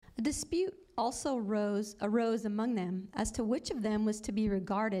A dispute also arose among them as to which of them was to be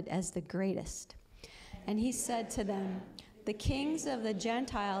regarded as the greatest. And he said to them, "The kings of the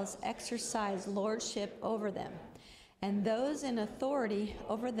Gentiles exercise lordship over them, and those in authority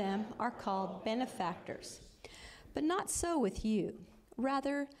over them are called benefactors. But not so with you.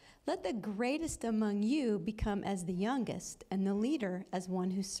 Rather, let the greatest among you become as the youngest, and the leader as one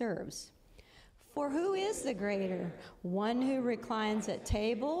who serves. For who is the greater, one who reclines at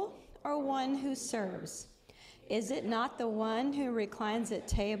table or one who serves? Is it not the one who reclines at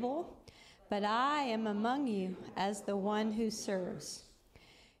table? But I am among you as the one who serves.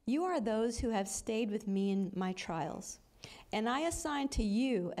 You are those who have stayed with me in my trials, and I assign to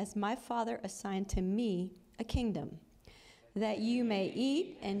you, as my Father assigned to me, a kingdom, that you may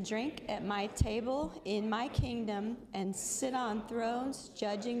eat and drink at my table in my kingdom and sit on thrones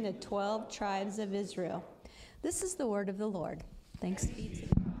judging the 12 tribes of Israel." This is the word of the Lord. Thanks be to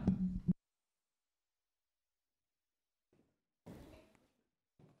God.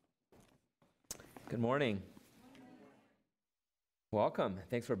 Good morning. Welcome.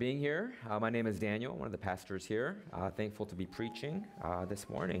 Thanks for being here. My name is Daniel, one of the pastors here. Thankful to be preaching this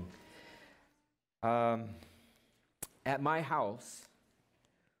morning. At my house,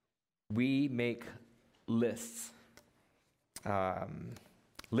 we make lists.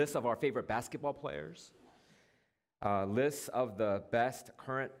 Lists of our favorite basketball players, lists of the best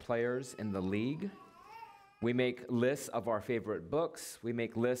current players in the league. We make lists of our favorite books. We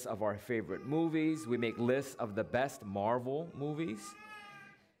make lists of our favorite movies. We make lists of the best Marvel movies.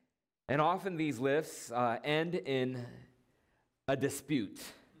 And often these lists end in a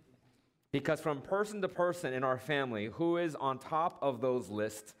dispute. Because from person to person in our family, who is on top of those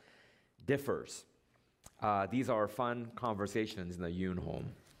lists differs. These are fun conversations in the Yoon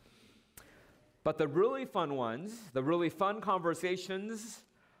home. But the really fun ones, the really fun conversations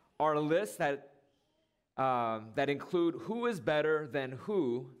are lists that include who is better than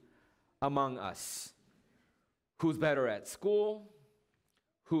who among us. Who's better at school?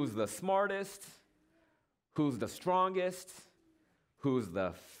 Who's the smartest? Who's the strongest? Who's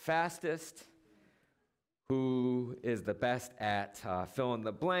the fastest? Who is the best at fill in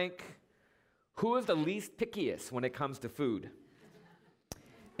the blank? Who is the least pickiest when it comes to food?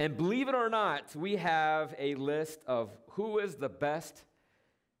 And believe it or not, we have a list of who is the best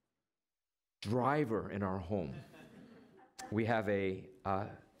driver in our home. We have a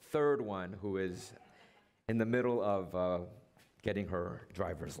third one who is in the middle of getting her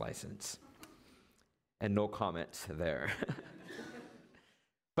driver's license. And no comment there.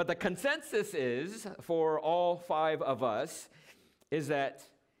 But the consensus is, for all five of us, is that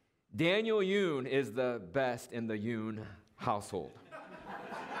Daniel Yoon is the best in the Yoon household.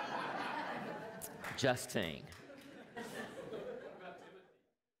 Just saying.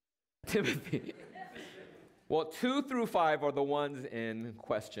 Timothy. Well, 2 through 5 are the ones in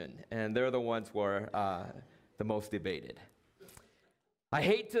question, and they're the ones who are the most debated. I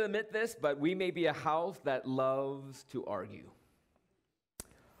hate to admit this, but we may be a house that loves to argue.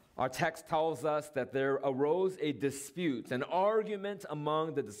 Our text tells us that there arose a dispute, an argument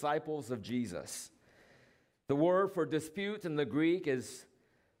among the disciples of Jesus. The word for dispute in the Greek is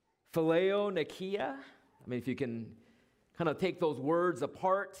phileo-nekia. I mean, if you can kind of take those words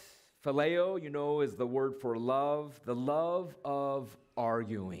apart, phileo, you know, is the word for love, the love of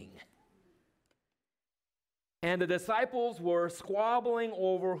arguing. And the disciples were squabbling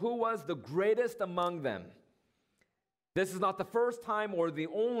over who was the greatest among them. This is not the first time or the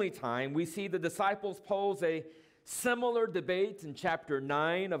only time we see the disciples pose a similar debate in chapter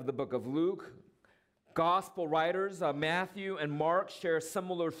 9 of the book of Luke. Gospel writers Matthew and Mark share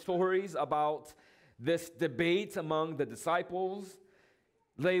similar stories about this debate among the disciples.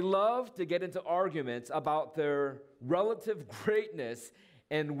 They love to get into arguments about their relative greatness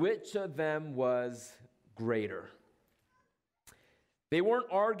and which of them was greater. They weren't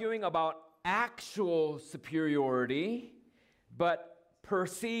arguing about actual superiority, but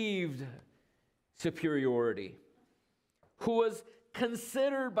perceived superiority. Who was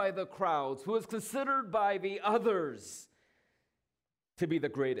considered by the crowds, who was considered by the others to be the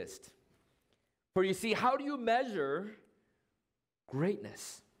greatest. For you see, how do you measure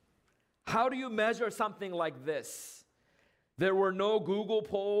greatness? How do you measure something like this? There were no Google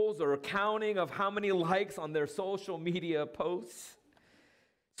polls or counting of how many likes on their social media posts.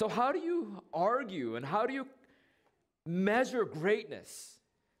 So how do you argue and how do you measure greatness?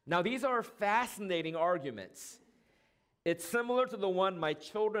 Now, these are fascinating arguments. It's similar to the one my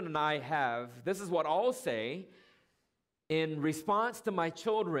children and I have. This is what I'll say in response to my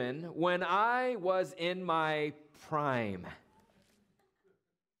children when I was in my prime.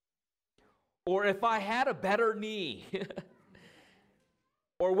 Or if I had a better knee.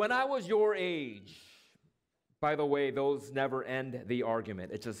 Or when I was your age. By the way, those never end the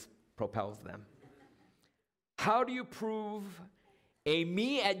argument. It just propels them. How do you prove a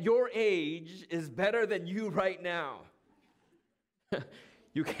me at your age is better than you right now?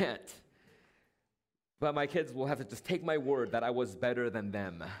 You can't. But my kids will have to just take my word that I was better than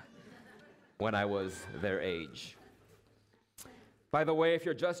them when I was their age. By the way, if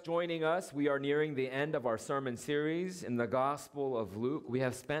you're just joining us, we are nearing the end of our sermon series in the Gospel of Luke. We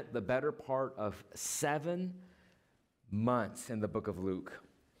have spent the better part of 7 months in the book of Luke.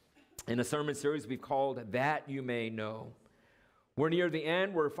 In a sermon series we've called That You May Know. We're near the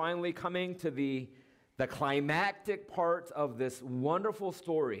end. We're finally coming to the climactic part of this wonderful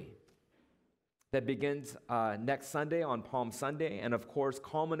story that begins next Sunday on Palm Sunday and, of course,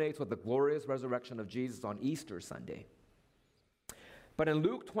 culminates with the glorious resurrection of Jesus on Easter Sunday. But in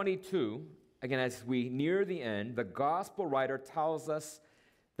Luke 22, again, as we near the end, the gospel writer tells us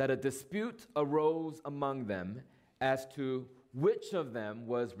that a dispute arose among them as to which of them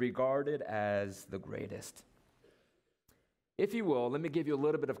was regarded as the greatest. If you will, let me give you a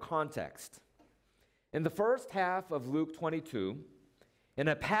little bit of context. In the first half of Luke 22, in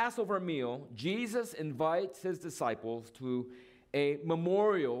a Passover meal, Jesus invites his disciples to a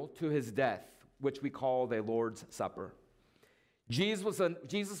memorial to his death, which we call the Lord's Supper.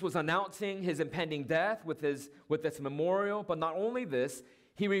 Jesus was announcing his impending death with this memorial, but not only this,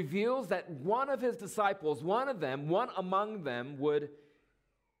 he reveals that one of his disciples, one among them, would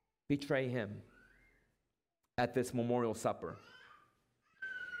betray him at this memorial supper.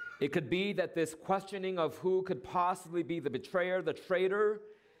 It could be that this questioning of who could possibly be the betrayer, the traitor,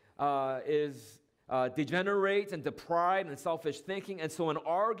 degenerates into pride and selfish thinking, and so an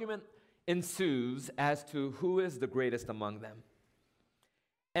argument ensues as to who is the greatest among them.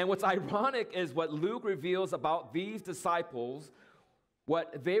 And what's ironic is what Luke reveals about these disciples,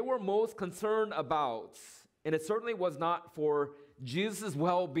 what they were most concerned about, and it certainly was not for Jesus'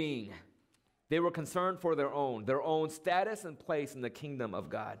 well-being. They were concerned for their own status and place in the kingdom of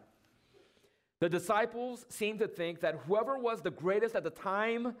God. The disciples seemed to think that whoever was the greatest at the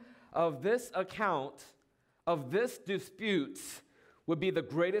time of this account, of this dispute, would be the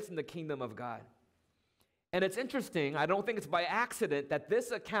greatest in the kingdom of God. And it's interesting, I don't think it's by accident, that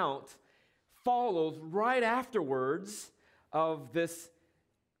this account follows right afterwards of this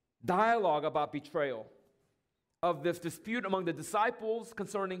dialogue about betrayal, of this dispute among the disciples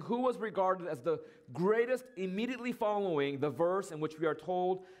concerning who was regarded as the greatest, immediately following the verse in which we are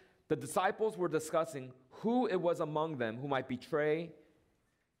told the disciples were discussing who it was among them who might betray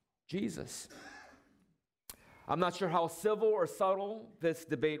Jesus. I'm not sure how civil or subtle this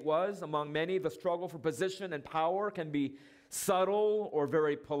debate was. Among many, the struggle for position and power can be subtle or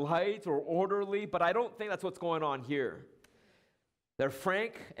very polite or orderly, but I don't think that's what's going on here. They're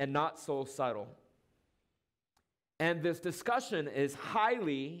frank and not so subtle. And this discussion is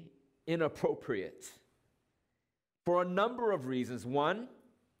highly inappropriate for a number of reasons. One,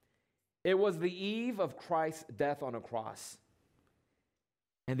 it was the eve of Christ's death on a cross,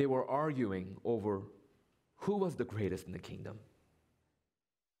 and they were arguing over who was the greatest in the kingdom.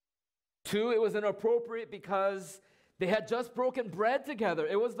 Two, it was inappropriate because they had just broken bread together.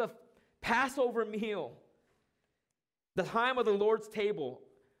 It was the Passover meal. The time of the Lord's table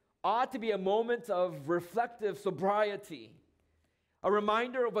ought to be a moment of reflective sobriety, a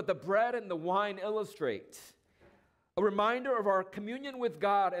reminder of what the bread and the wine illustrate, a reminder of our communion with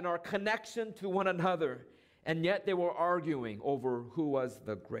God and our connection to one another, and yet they were arguing over who was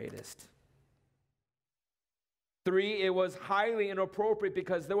the greatest. Three, it was highly inappropriate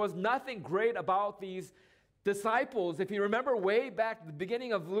because there was nothing great about these disciples. If you remember way back at the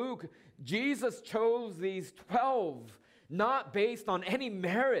beginning of Luke, Jesus chose these 12 not based on any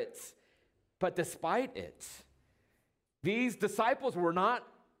merits, but despite it. These disciples were not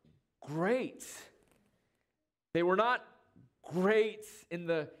great. They were not great in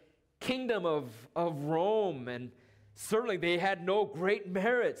the kingdom of Rome, and certainly they had no great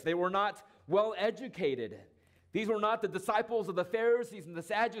merits. They were not well educated. These were not the disciples of the Pharisees and the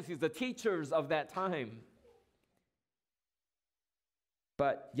Sadducees, the teachers of that time.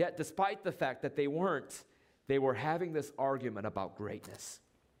 But yet, despite the fact that they weren't, they were having this argument about greatness.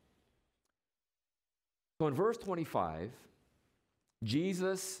 So in verse 25,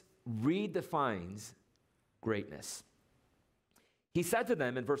 Jesus redefines greatness. He said to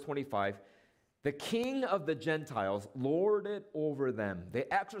them in verse 25, "The king of the Gentiles lorded over them. They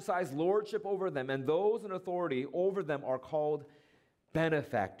exercise lordship over them, and those in authority over them are called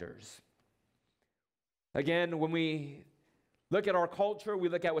benefactors." Again, when we look at our culture, we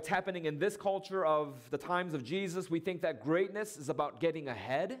look at what's happening in this culture of the times of Jesus, we think that greatness is about getting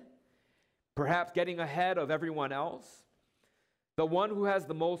ahead, perhaps getting ahead of everyone else. The one who has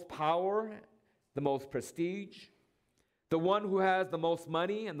the most power, the most prestige, the one who has the most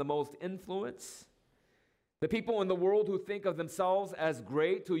money and the most influence. The people in the world who think of themselves as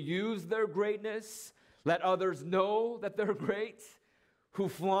great, who use their greatness, let others know that they're great, who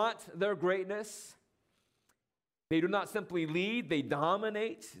flaunt their greatness. They do not simply lead, they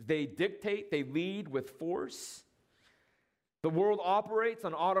dominate, they dictate, they lead with force. The world operates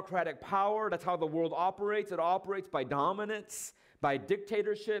on autocratic power. That's how the world operates. It operates by dominance, by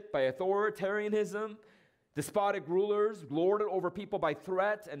dictatorship, by authoritarianism. Despotic rulers lord it over people by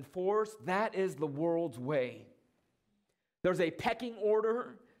threat and force. That is the world's way. There's a pecking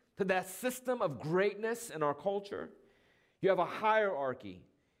order to that system of greatness in our culture. You have a hierarchy.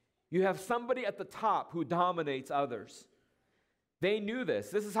 You have somebody at the top who dominates others. They knew this.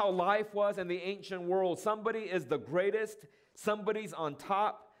 This is how life was in the ancient world. Somebody is the greatest. Somebody's on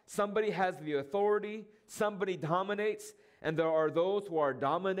top. Somebody has the authority. Somebody dominates. And there are those who are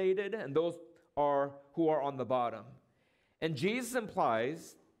dominated and those who are on the bottom. And Jesus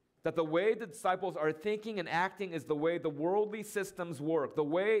implies that the way the disciples are thinking and acting is the way the worldly systems work, the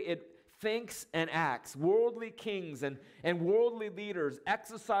way it thinks and acts. Worldly kings and worldly leaders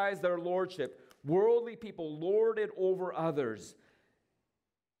exercise their lordship. Worldly people lord it over others.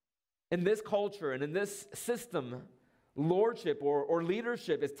 In this culture and in this system, lordship or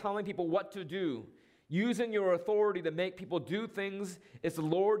leadership is telling people what to do. Using your authority to make people do things is to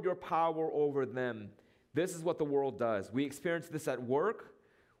lord your power over them. This is what the world does. We experience this at work.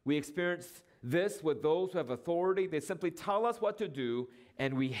 We experience this with those who have authority. They simply tell us what to do,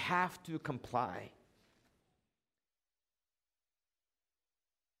 and we have to comply.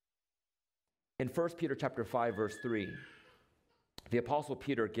 In 1 Peter chapter 5, verse 3, the Apostle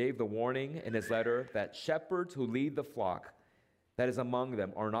Peter gave the warning in his letter that shepherds who lead the flock that is among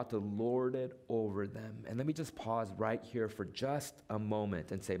them are not to lord it over them. And let me just pause right here for just a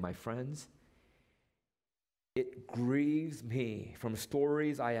moment and say, my friends, it grieves me from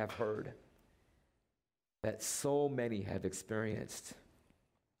stories I have heard that so many have experienced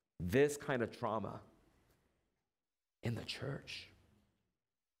this kind of trauma in the church.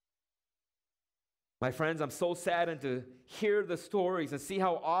 My friends, I'm so saddened to hear the stories and see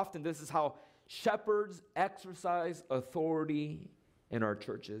how often this is how shepherds exercise authority in our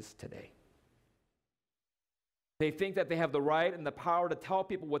churches today. They think that they have the right and the power to tell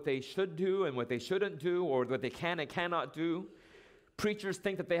people what they should do and what they shouldn't do, or what they can and cannot do. Preachers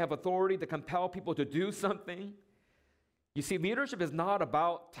think that they have authority to compel people to do something. You see, leadership is not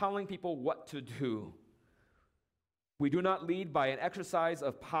about telling people what to do. We do not lead by an exercise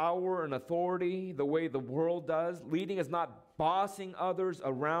of power and authority the way the world does. Leading is not bossing others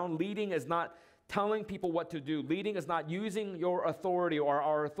around. Leading is not telling people what to do. Leading is not using your authority or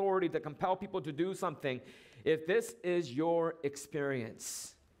our authority to compel people to do something. If this is your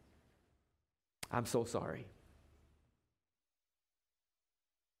experience, I'm so sorry.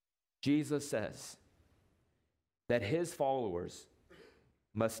 Jesus says that his followers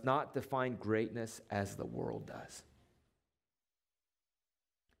must not define greatness as the world does.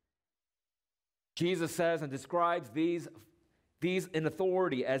 Jesus says and describes these in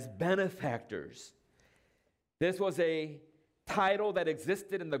authority as benefactors. This was a title that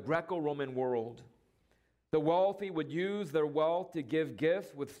existed in the Greco-Roman world. The wealthy would use their wealth to give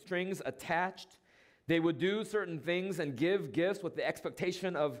gifts with strings attached. They would do certain things and give gifts with the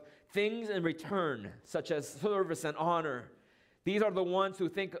expectation of things in return, such as service and honor. These are the ones who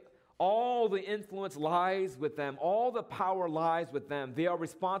think all the influence lies with them. All the power lies with them. They are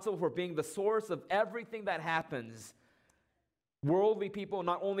responsible for being the source of everything that happens. Worldly people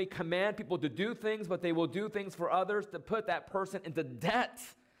not only command people to do things, but they will do things for others to put that person into debt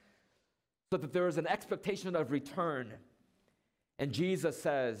so that there is an expectation of return. And Jesus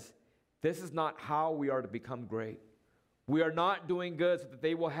says, this is not how we are to become great. We are not doing good so that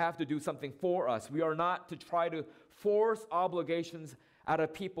they will have to do something for us. We are not to try to force obligations out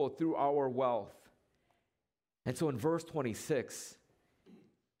of people through our wealth. And so in verse 26,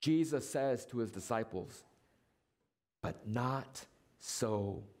 Jesus says to his disciples, but not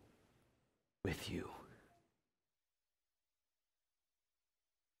so with you.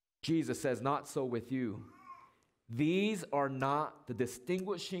 Jesus says, not so with you. These are not the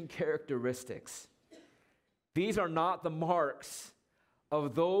distinguishing characteristics. These are not the marks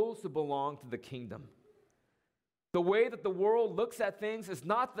of those who belong to the kingdom. The way that the world looks at things is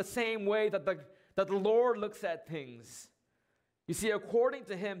not the same way that the Lord looks at things. You see, according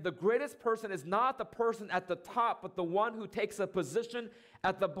to him, the greatest person is not the person at the top, but the one who takes a position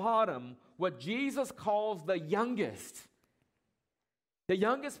at the bottom, what Jesus calls the youngest. The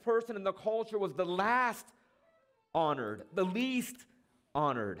youngest person in the culture was the last honored, the least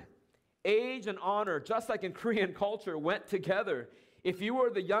honored. Age and honor, just like in Korean culture, went together. If you were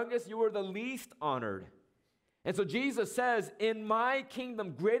the youngest, you were the least honored. And so Jesus says, in my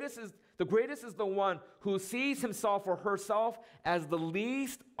kingdom, the greatest is the one who sees himself or herself as the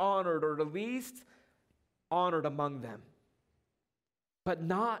least honored or the least honored among them. But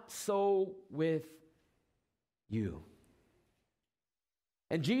not so with you.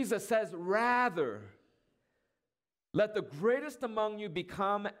 And Jesus says, rather, let the greatest among you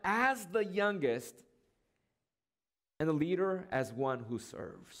become as the youngest, and the leader as one who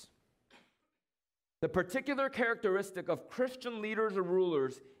serves. The particular characteristic of Christian leaders or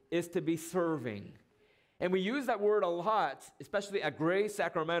rulers is to be serving. And we use that word a lot, especially at Grace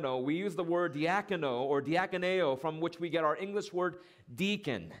Sacramento. We use the word diakono or diakoneo, from which we get our English word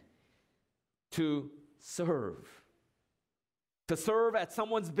deacon, to serve. To serve at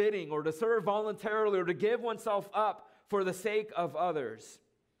someone's bidding, or to serve voluntarily, or to give oneself up for the sake of others.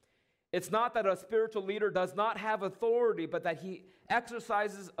 It's not that a spiritual leader does not have authority, but that he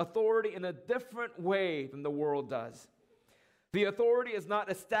exercises authority in a different way than the world does. The authority is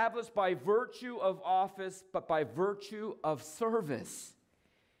not established by virtue of office, but by virtue of service.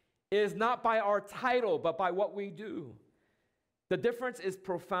 It is not by our title, but by what we do. The difference is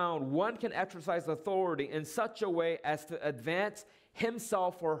profound. One can exercise authority in such a way as to advance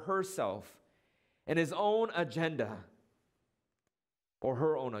himself or herself in his own agenda or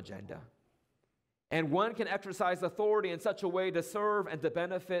her own agenda. And one can exercise authority in such a way to serve and to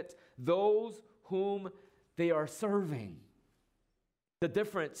benefit those whom they are serving. The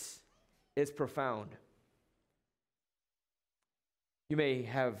difference is profound. You may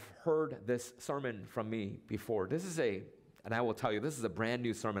have heard this sermon from me before. And I will tell you, this is a brand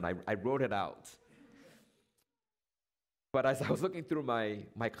new sermon. I wrote it out. But as I was looking through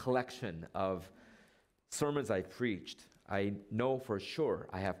my collection of sermons I preached, I know for sure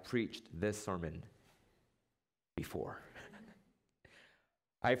I have preached this sermon before.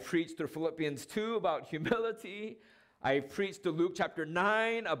 I preached through Philippians 2 about humility. I preached through Luke chapter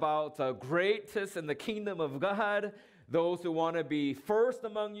 9 about greatness in the kingdom of God. Those who want to be first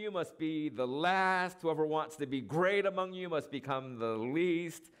among you must be the last. Whoever wants to be great among you must become the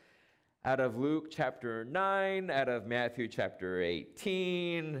least. Out of Luke chapter 9, out of Matthew chapter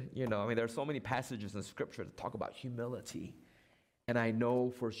 18. There's so many passages in Scripture that talk about humility. And I know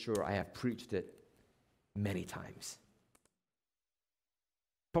for sure I have preached it many times.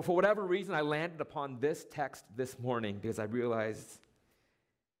 But for whatever reason, I landed upon this text this morning because I realized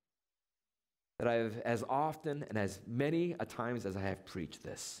that I have, as often and as many a times as I have preached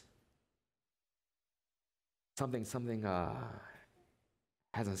this, something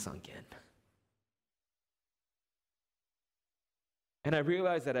hasn't sunk in. And I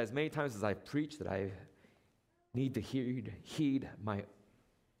realize that as many times as I've preached that I need to heed my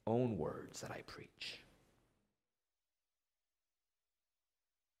own words that I preach.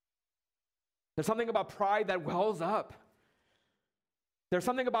 There's something about pride that wells up. There's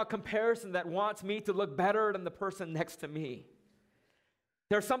something about comparison that wants me to look better than the person next to me.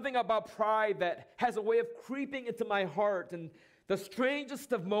 There's something about pride that has a way of creeping into my heart. And the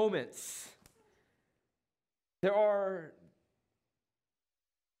strangest of moments, there are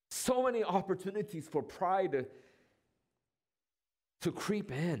so many opportunities for pride to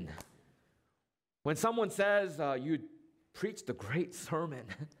creep in. When someone says, you preached a great sermon,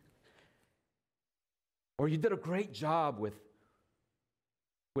 or you did a great job with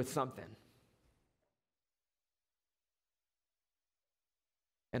something.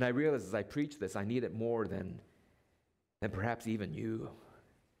 And I realize as I preach this, I need it more than perhaps even you.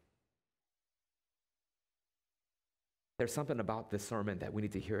 There's something about this sermon that we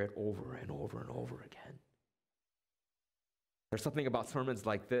need to hear it over and over and over again. There's something about sermons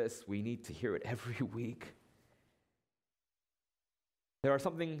like this, we need to hear it every week. There are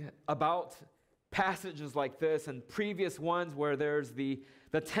something about passages like this and previous ones where there's the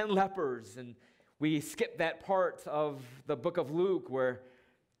 10 lepers, and we skip that part of the book of Luke where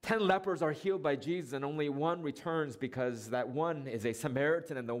 10 lepers are healed by Jesus and only one returns because that one is a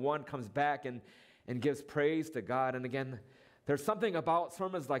Samaritan and the one comes back and gives praise to God. And again, there's something about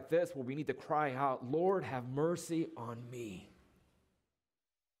sermons like this where we need to cry out, Lord, have mercy on me.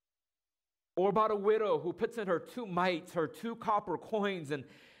 Or about a widow who puts in her 2 mites, her 2 copper coins, and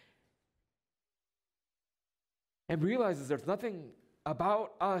realizes there's nothing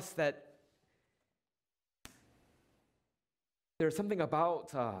about us that there's something about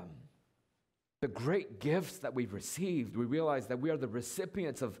the great gifts that we've received. We realize that we are the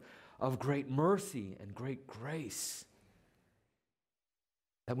recipients of great mercy and great grace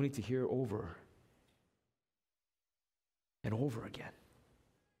that we need to hear over and over again.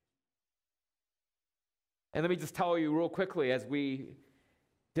 And let me just tell you real quickly, as we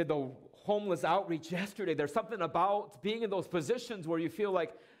did the homeless outreach yesterday, there's something about being in those positions where you feel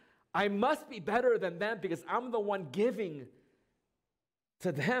like, I must be better than them because I'm the one giving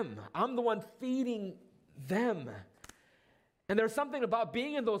to them. I'm the one feeding them. And there's something about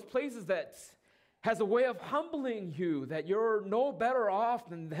being in those places that has a way of humbling you, that you're no better off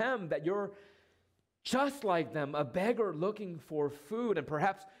than them, that you're just like them, a beggar looking for food, and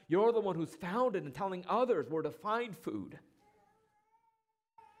perhaps you're the one who's found it and telling others where to find food.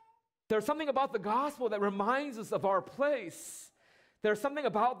 There's something about the gospel that reminds us of our place. There's something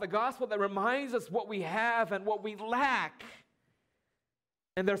about the gospel that reminds us what we have and what we lack.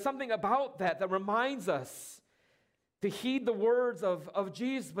 And there's something about that reminds us to heed the words of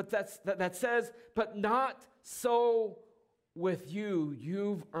Jesus, but that says, but not so with you.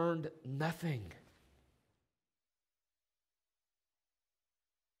 You've earned nothing.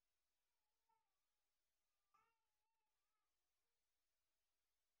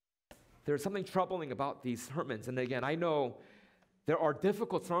 There's something troubling about these sermons. And again, I know there are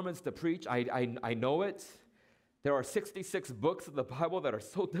difficult sermons to preach. I know it. There are 66 books of the Bible that are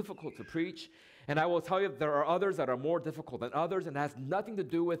so difficult to preach. And I will tell you, there are others that are more difficult than others, and it has nothing to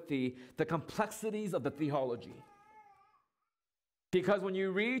do with the complexities of the theology. Because when you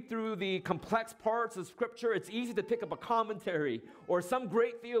read through the complex parts of Scripture, it's easy to pick up a commentary or some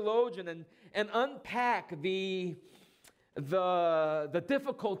great theologian and unpack the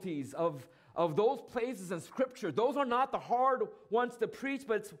difficulties of those places in Scripture. Those are not the hard ones to preach,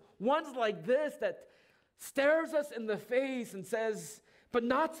 but it's ones like this that stares us in the face and says, but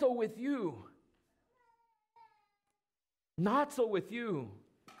not so with you. Not so with you.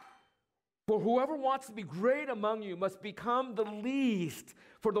 For whoever wants to be great among you must become the least.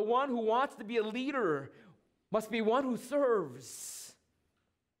 For the one who wants to be a leader must be one who serves.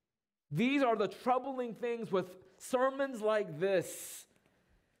 These are the troubling things with sermons like this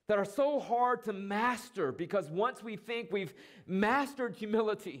that are so hard to master, because once we think we've mastered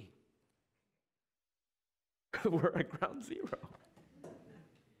humility, we're at ground zero.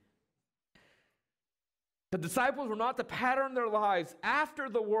 The disciples were not to pattern their lives after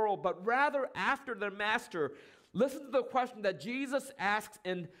the world, but rather after their master. Listen to the question that Jesus asks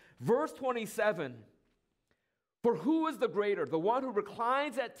in verse 27. For who is the greater, the one who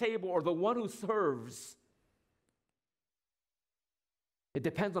reclines at table or the one who serves? It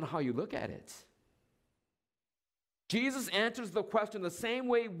depends on how you look at it. Jesus answers the question the same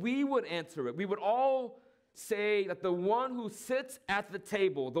way we would answer it. We would all say that the one who sits at the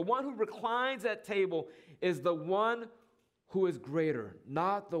table, the one who reclines at table, is the one who is greater,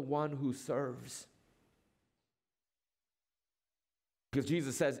 not the one who serves. Because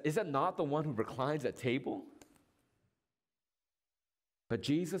Jesus says, is it not the one who reclines at table? But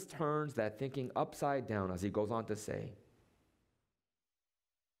Jesus turns that thinking upside down as he goes on to say,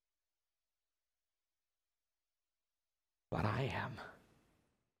 but I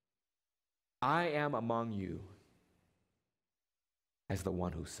am among you as the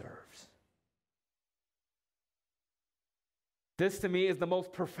one who serves. This to me is the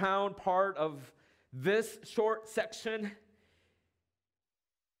most profound part of this short section.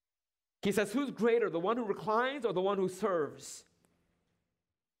 He says, who's greater, the one who reclines or the one who serves?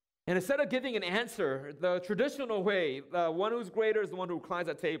 And instead of giving an answer the traditional way, the one who's greater is the one who reclines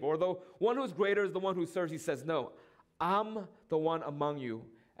at table, or the one who's greater is the one who serves, he says, no, I'm the one among you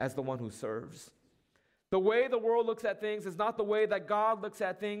as the one who serves. The way the world looks at things is not the way that God looks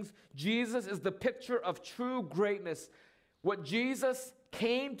at things. Jesus is the picture of true greatness. What Jesus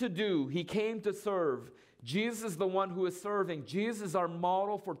came to do, he came to serve. Jesus is the one who is serving. Jesus is our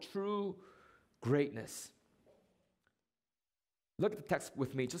model for true greatness. Look at the text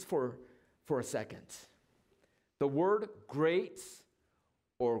with me just for a second. The word great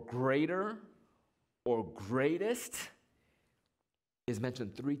or greater or greatest is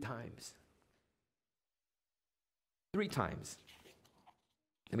mentioned 3 times. 3 times.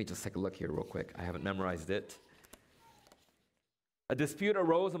 Let me just take a look here real quick. I haven't memorized it. A dispute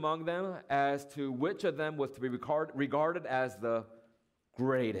arose among them as to which of them was to be regarded as the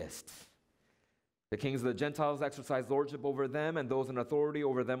greatest. The kings of the Gentiles exercise lordship over them, and those in authority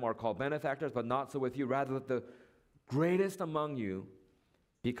over them are called benefactors, but not so with you. Rather, let the greatest among you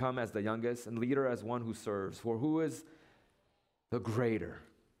become as the youngest, and leader as one who serves. For who is the greater?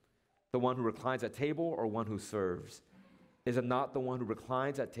 The one who reclines at table or one who serves? is not the one who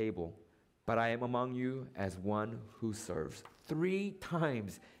reclines at table, but I am among you as one who serves. 3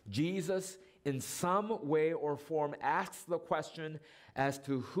 times, Jesus, in some way or form, asks the question as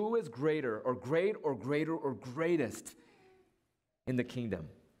to who is greater, or great, or greater, or greatest in the kingdom.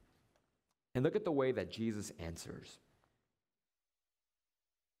 And look at the way that Jesus answers.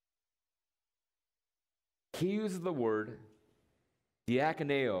 He uses the word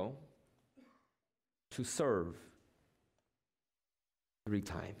diakoneo, to serve, 3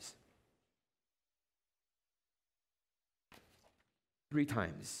 times. 3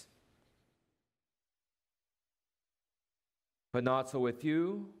 times. But not so with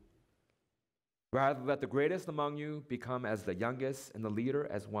you. Rather, let the greatest among you become as the youngest, and the leader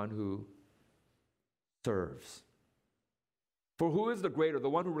as one who serves. For who is the greater, the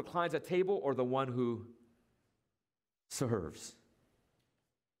one who reclines at table or the one who serves?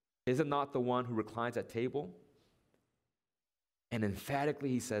 Is it not the one who reclines at table? And emphatically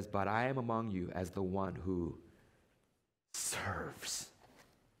he says, but I am among you as the one who serves.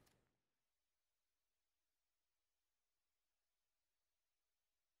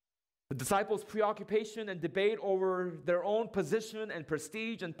 The disciples' preoccupation and debate over their own position and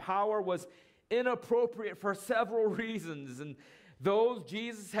prestige and power was inappropriate for several reasons. And those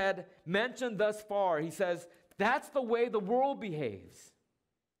Jesus had mentioned thus far, he says, that's the way the world behaves.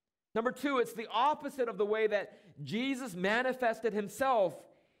 Number 2, it's the opposite of the way that Jesus manifested himself,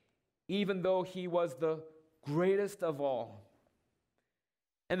 even though he was the greatest of all.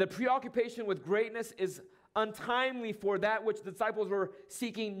 And the preoccupation with greatness is untimely, for that which the disciples were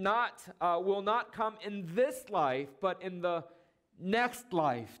seeking will not come in this life, but in the next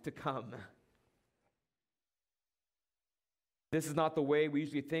life to come. This is not the way we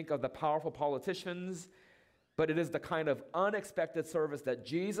usually think of the powerful politicians, but it is the kind of unexpected service that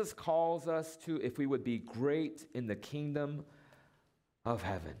Jesus calls us to if we would be great in the kingdom of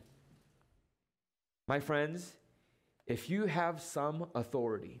heaven. My friends, if you have some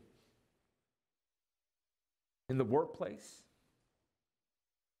authority in the workplace,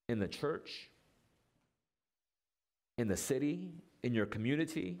 in the church, in the city, in your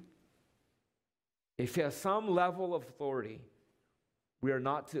community, if you have some level of authority, we are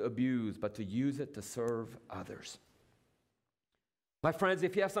not to abuse, but to use it to serve others. My friends,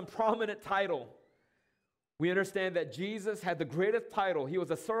 if you have some prominent title, we understand that Jesus had the greatest title. He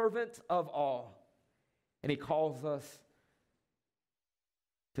was a servant of all, and he calls us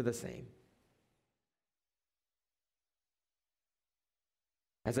to the same.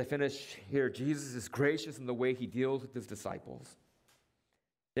 As I finish here, Jesus is gracious in the way he deals with his disciples.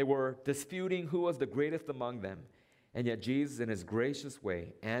 They were disputing who was the greatest among them, and yet Jesus, in his gracious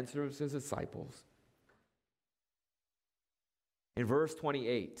way, answers his disciples. In verse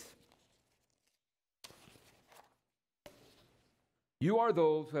 28, you are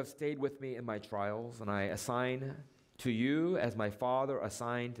those who have stayed with me in my trials, and I assign to you, as my Father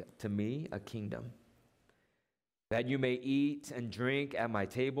assigned to me, a kingdom, that you may eat and drink at my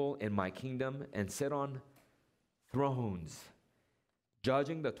table in my kingdom and sit on thrones,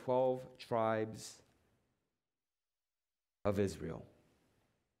 judging the 12 tribes of Israel.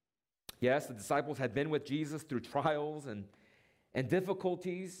 Yes, the disciples had been with Jesus through trials and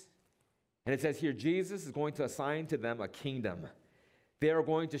difficulties. And it says here, Jesus is going to assign to them a kingdom. They are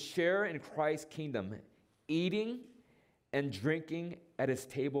going to share in Christ's kingdom, eating and drinking at his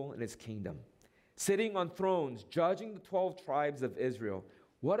table in his kingdom, sitting on thrones, judging the 12 tribes of Israel.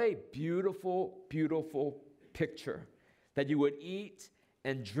 What a beautiful, beautiful picture, that you would eat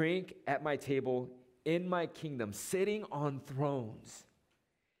and drink at my table in my kingdom, sitting on thrones.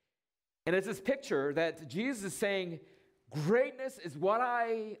 And it's this picture that Jesus is saying, greatness is what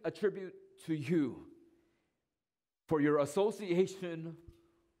I attribute to you for your association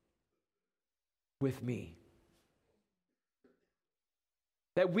with me.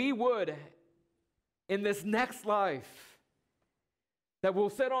 That we would, in this next life, that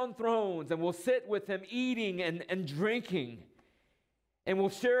we'll sit on thrones and we'll sit with him eating and drinking, and we'll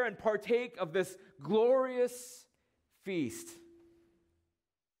share and partake of this glorious feast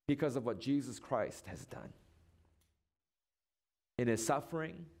because of what Jesus Christ has done in his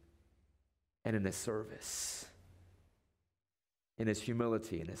suffering and in his service, in his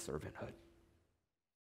humility and his servanthood.